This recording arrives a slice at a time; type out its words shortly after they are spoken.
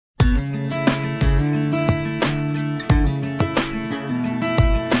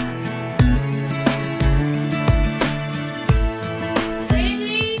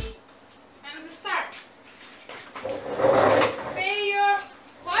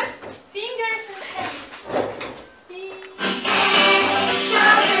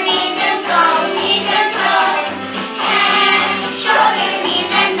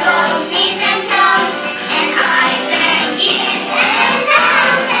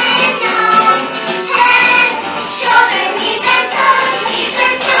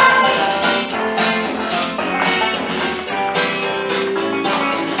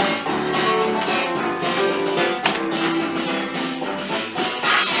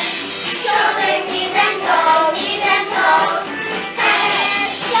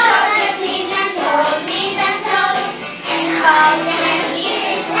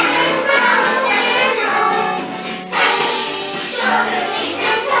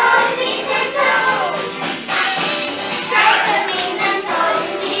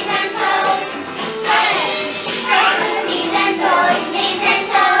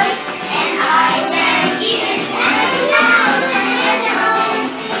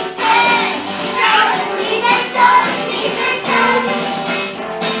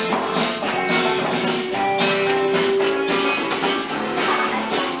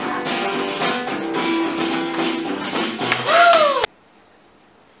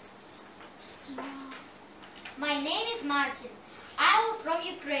Martin. I'm from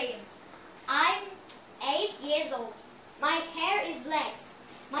Ukraine. I'm 8 years old. My hair is black.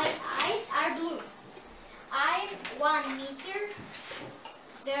 My eyes are blue. I'm 1 meter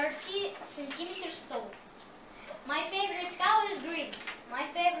 30 centimeters tall. My favorite color is green. My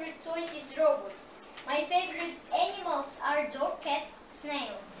favorite toy is robot. My favorite animals are dog, cats,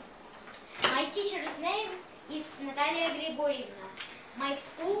 snails. My teacher's name is Natalia Grigorievna. My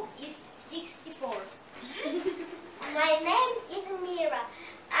school is 64. My name is Mira.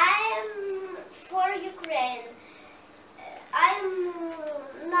 I am for Ukraine. I'm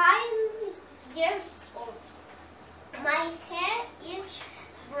 9 years old. My hair is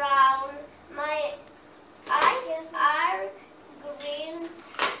brown. My eyes are green.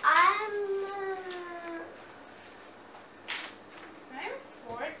 I'm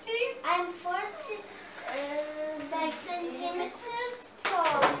 40 centimeters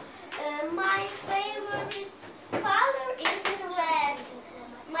tall. My favorite color is red.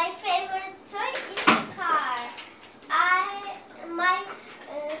 My favorite toy is car. My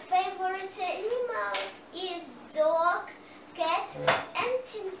favorite animal is dog, cat, and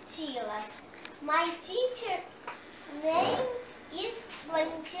chinchillas. My teacher's name is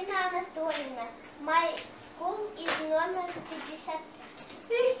Valentina Anatolyevna. My school is номер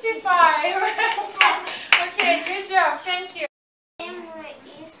 55. Okay, good job. Thank you. My name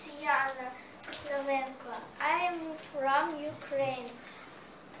is Yana Slovenko. I am from Ukraine.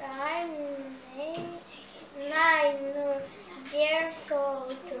 I'm 9 years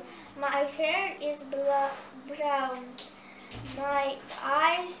old. My hair is brown. My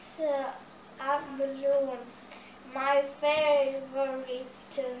eyes are blue. My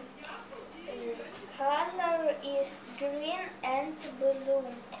favorite color is green and blue.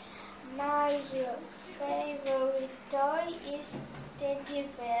 My favorite toy is teddy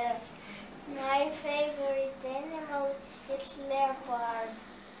bear. My favorite animal is leopard.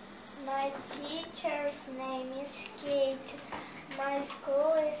 My teacher's name is Kate. My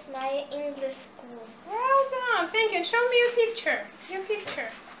school is my English school. Well done. Thank you. Show me your picture. Your picture.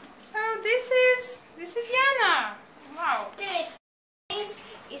 So this is Yana. Wow. Kate.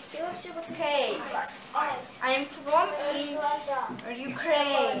 Is Kate. I'm from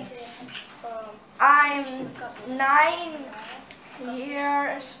Ukraine. I'm 9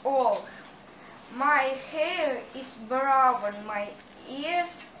 years old. My hair is brown. My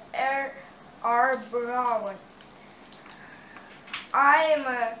ears are brown. I'm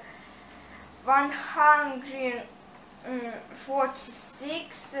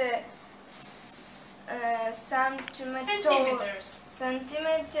 146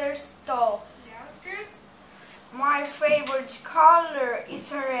 centimeters tall. Yeah, that's good. My favorite color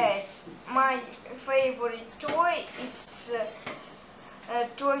is red. My favorite toy is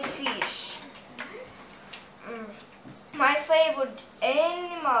toy fish. My favorite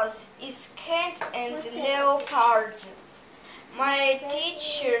animals is cat and leopard. My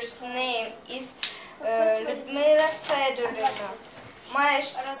teacher's name is Людмила Fedorovna. My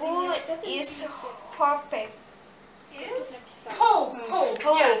school is Hope. Yes. Hope.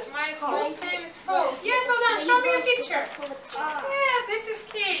 Yes, my school's name is Hope. Yes, well done. Show me your picture. Yeah, this is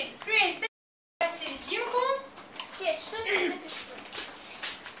Kate. Great. Серединку. Kate, что ты написала?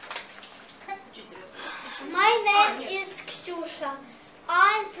 My name is Ksyusha.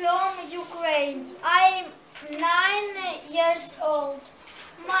 I'm from Ukraine. I'm 9 years old.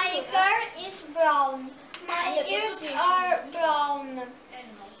 My hair is brown. My ears are brown.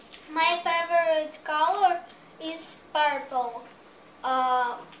 My favorite color is purple.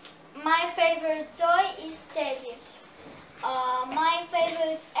 My favorite toy is teddy. My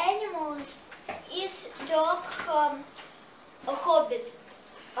favorite animal is dog, hobbit.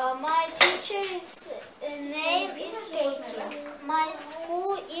 My teacher's name is Katie. My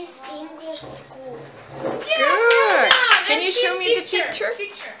school is English school. Yes, well done. Can you Let's show see me the picture?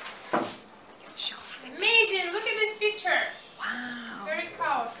 Picture.